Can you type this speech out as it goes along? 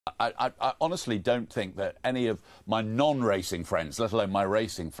I honestly don't think that any of my non-racing friends, let alone my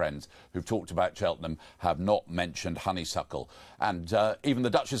racing friends, who've talked about Cheltenham, have not mentioned Honeysuckle. And even the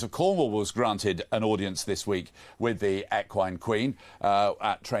Duchess of Cornwall was granted an audience this week with the Equine Queen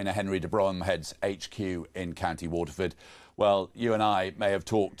at trainer Henry de Bromhead's HQ in County Waterford. Well, you and I may have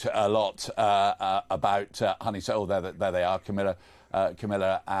talked a lot about Honeysuckle. There they are, Camilla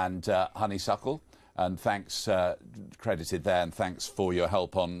and Honeysuckle. And thanks, credited there, and thanks for your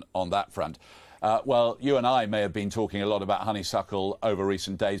help on that front. Well, you and I may have been talking a lot about Honeysuckle over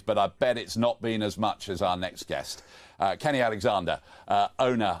recent days, but I bet it's not been as much as our next guest. Kenny Alexander,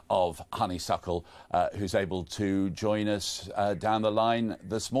 owner of Honeysuckle, who's able to join us down the line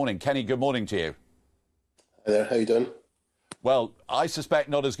this morning. Kenny, good morning to you. Hi there, how you doing? Well, I suspect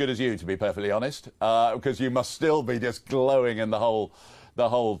not as good as you, to be perfectly honest, because you must still be just glowing in the whole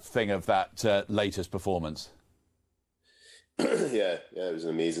thing of that latest performance. Yeah, it was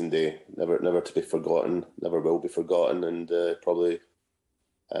an amazing day. Never to be forgotten. Never will be forgotten. And probably,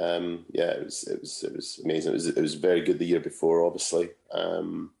 it was amazing. It was very good the year before, obviously,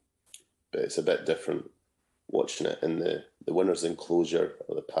 but it's a bit different watching it in the winners' enclosure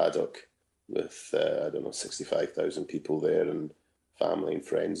of the paddock with 65,000 people there and family and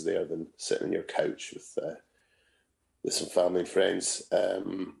friends there than sitting on your couch with some family and friends.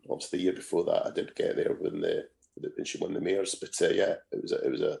 Obviously, the year before that, I did get there when she won the Mares. But it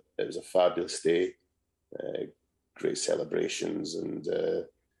was a fabulous day. Great celebrations, and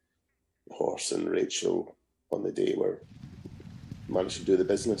Horse and Rachel on the day were managed to do the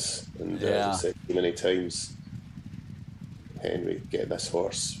business. And as I said many times, Henry getting this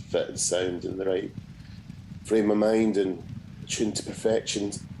horse fit and sound in the right frame of mind and tuned to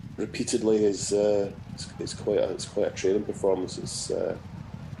perfection repeatedly is it's quite a training performance. It's I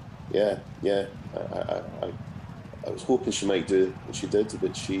was hoping she might do it, and she did,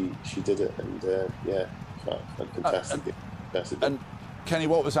 but she did it, and fantastic. And Kenny,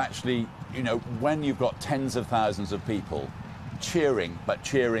 what was actually, when you've got tens of thousands of people cheering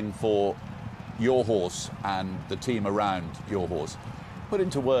for your horse and the team around your horse, put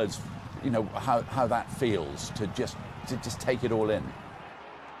into words, how that feels to just take it all in.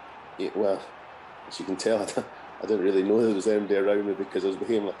 Well, as you can tell, I didn't really know there was anybody around me because I was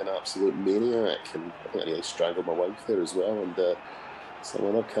behaving like an absolute maniac, and I think I nearly strangled my wife there as well, and some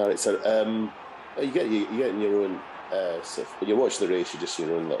other character. You get in your own. When you watch the race, you're just in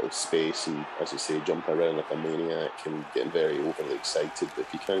your own little space, and as you say, jumping around like a maniac and getting very overly excited. But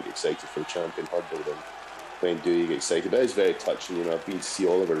if you can't get excited for the champion hurdle, then when do you get excited? But it's very touching. I've been to see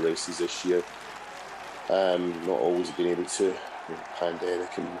all of our races this year. Not always been able to.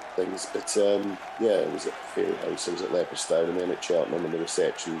 Pandemic and things, but it was at Fairyhouse, I was at Leopardstown, and then at Cheltenham, and the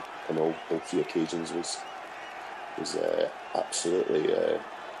reception on all three occasions was absolutely it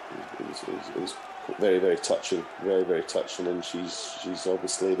was very, very touching, very, very touching, and she's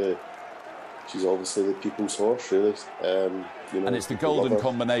obviously the people's horse, really. And it's the golden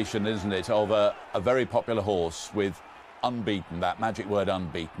combination, isn't it, of a very popular horse with unbeaten, that magic word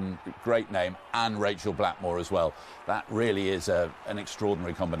unbeaten, great name, and Rachel Blackmore as well. That really is an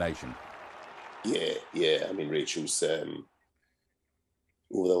extraordinary combination. Yeah. I mean, Rachel's over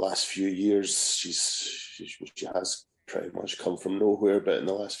the last few years, she has pretty much come from nowhere, but in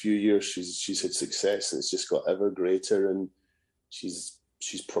the last few years, she's had success, and it's just got ever greater. And she's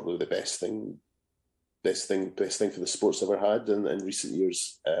probably the best thing for the sport's ever had in recent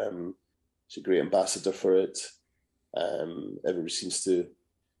years. She's a great ambassador for it. Everybody seems to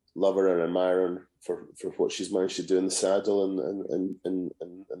love her and admire her for what she's managed to do in the saddle, and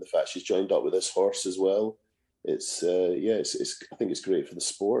the fact she's joined up with this horse as well. It's I think it's great for the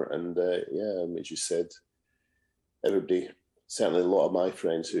sport, and as you said, everybody, certainly a lot of my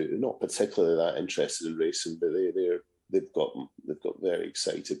friends who are not particularly that interested in racing, but they've got very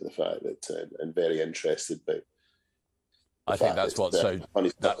excited by the fact that and very interested by. I think that's what's so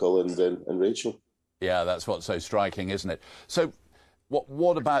Honeysuckle and Rachel. Yeah, that's what's so striking, isn't it? So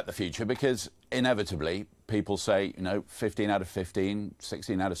what about the future? Because inevitably people say, 15 out of 15,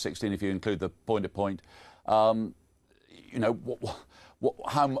 16 out of 16 if you include the point-to-point. How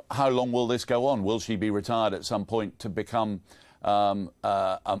long will this go on? Will she be retired at some point to become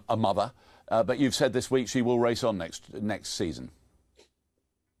a mother? But you've said this week she will race on next season.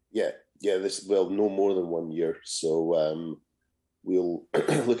 Yeah, this no more than 1 year. So we'll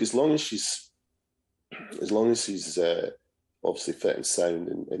look, as long as she's obviously fit and sound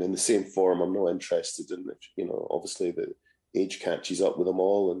and in the same form. I'm not interested in obviously the age catches up with them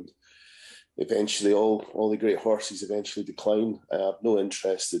all, and eventually all the great horses eventually decline. I'm not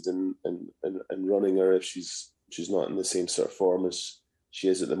interested in running her if she's not in the same sort of form as she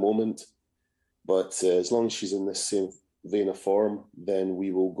is at the moment. But as long as she's in this same vein of form, then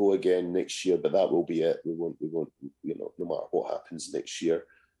we will go again next year. But that will be it. We won't. No matter what happens next year,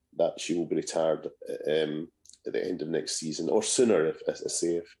 that she will be retired at the end of next season or sooner. If I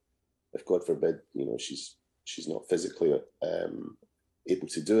say, if God forbid, she's not physically able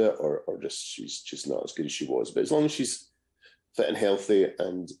to do it, or just she's just not as good as she was. But as long as she's fit and healthy,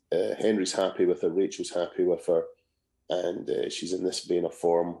 and Henry's happy with her, Rachel's happy with her, and she's in this vein of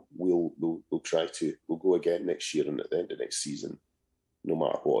form, we'll go again next year, and at the end of next season, no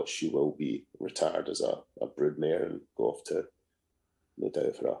matter what, she will be retired as a broodmare and go off to, no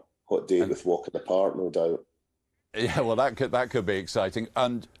doubt, for a hot day with Walk in the Park, no doubt. Yeah, well, that could be exciting.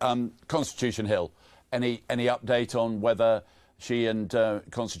 And Constitution Hill, any update on whether she and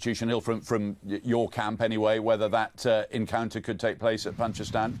Constitution Hill, from your camp anyway, whether that encounter could take place at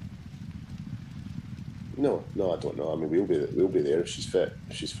Punchestown? No, I don't know. I mean, we'll be there if she's fit.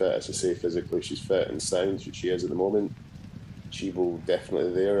 If she's fit, as I say, physically, she's fit and sound. She is at the moment. She will definitely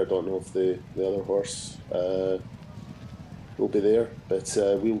be there. I don't know if the other horse will be there, but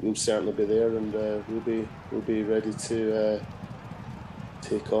we'll certainly be there, and we'll be ready to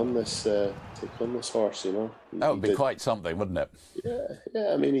take on this horse. That would be quite something, wouldn't it?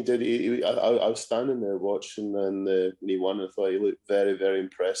 Yeah. I mean, he did. I was standing there watching, and when he won, I thought he looked very, very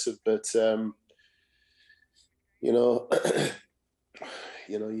impressive. But you've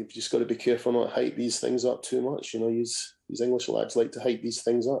just got to be careful not to hype these things up too much. These English lads like to hype these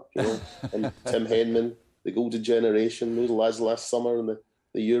things up. And Tim Henman, the golden generation, those lads last summer and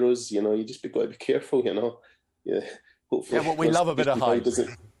the Euros. You just got to be careful. Yeah. Hopefully, well, we love a bit of hype.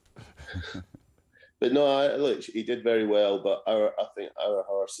 But no, look, he did very well. But I think our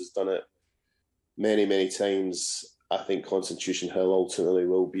horse has done it many, many times. I think Constitution Hill ultimately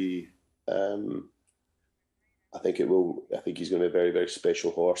will be. I think he's going to be a very, very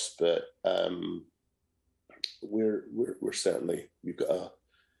special horse. But we're certainly we've got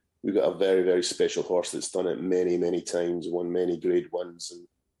a very, very special horse that's done it many, many times, won many Grade 1s,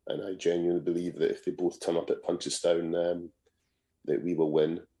 and I genuinely believe that if they both turn up at Punchestown, that we will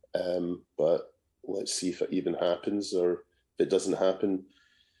win. But let's see if it even happens, or if it doesn't happen,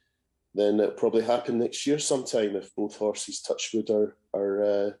 then it'll probably happen next year sometime if both horses, touch wood,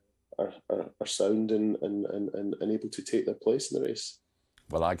 are sound and able to take their place in the race.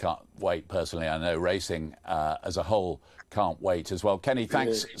 Well, I can't wait personally. I know racing as a whole can't wait as well. Kenny,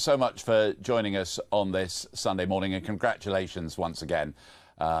 thanks so much for joining us on this Sunday morning, and congratulations once again,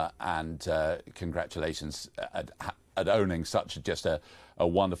 and congratulations at owning just a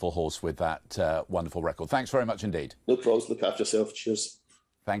wonderful horse with that wonderful record. Thanks very much indeed. No problems. Look after yourself. Cheers.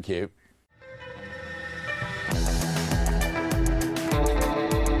 Thank you.